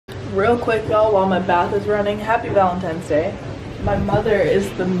Real quick, y'all, while my bath is running, happy Valentine's Day. My mother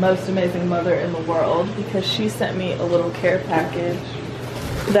is the most amazing mother in the world because she sent me a little care package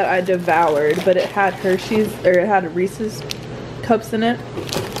that I devoured, but it had Hershey's, or it had Reese's cups in it.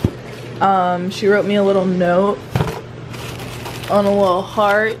 She wrote me a little note on a little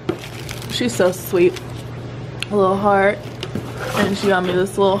heart. She's so sweet. A little heart. And she got me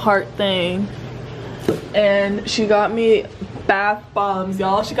this little heart thing. And she got me bath bombs,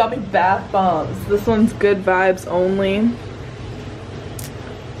 y'all. She got me bath bombs. This one's good vibes only.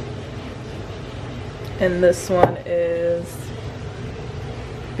 And this one is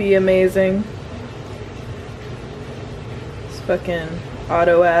Be Amazing. It's fucking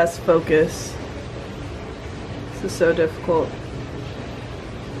auto ass focus. This is so difficult.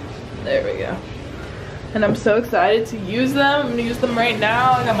 There we go. And I'm so excited to use them. I'm gonna use them right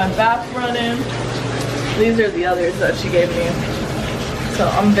now. I got my bath running. These are the others that she gave me. So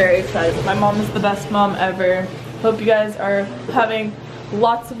I'm very excited. My mom is the best mom ever. Hope you guys are having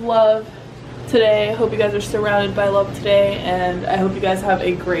lots of love today. Hope you guys are surrounded by love today, and I hope you guys have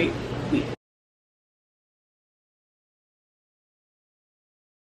a great week.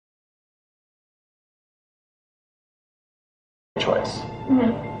 Choice.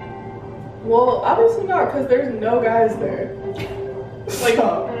 Well, obviously not, because there's no guys there. Like,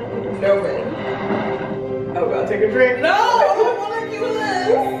 no way. I'm about to take a drink. No! I don't want to do this!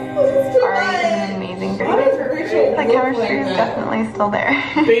 This is too much! An amazing drink. The chemistry is definitely still there.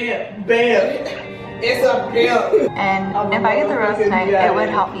 Bam! Bam! It's a bam! And if I get the rose tonight, it would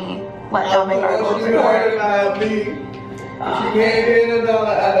help me let down my gargles.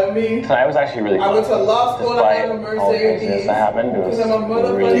 Tonight was actually really fun. I went to law school and I got a All the craziness that happened, it was I'm a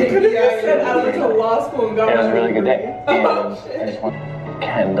motherfucker. really, You could have just said I went to law school and got it was a really good day. And Oh, I shit. just want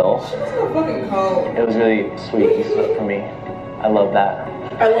Kendall. It's so fucking cold. It was really sweet you stood for me. I love that.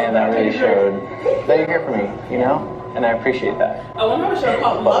 And that really showed that you're here for me, you know? And I appreciate that. I want to have a show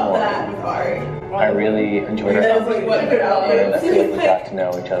called Love That with Ari. I really enjoyed our conversation. What could And I feel like we got to know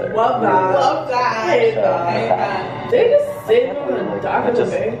each other. Love that. Love that. Hate So, that. They just sit on the dock of the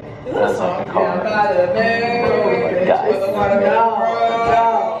bay. Is that a song? like a car.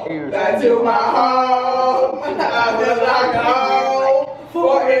 Back to my home. I will not go.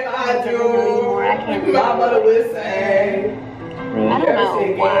 For if I do, my mother would say. Really? I don't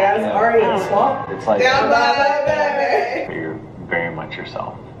know why. Yeah, Ari in the swamp. It's like Down by the baby. you're very much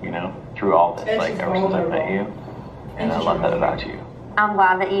yourself, you know, through all this, And like she's ever since I met vulnerable. you, and I love that about you. I'm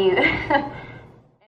glad that you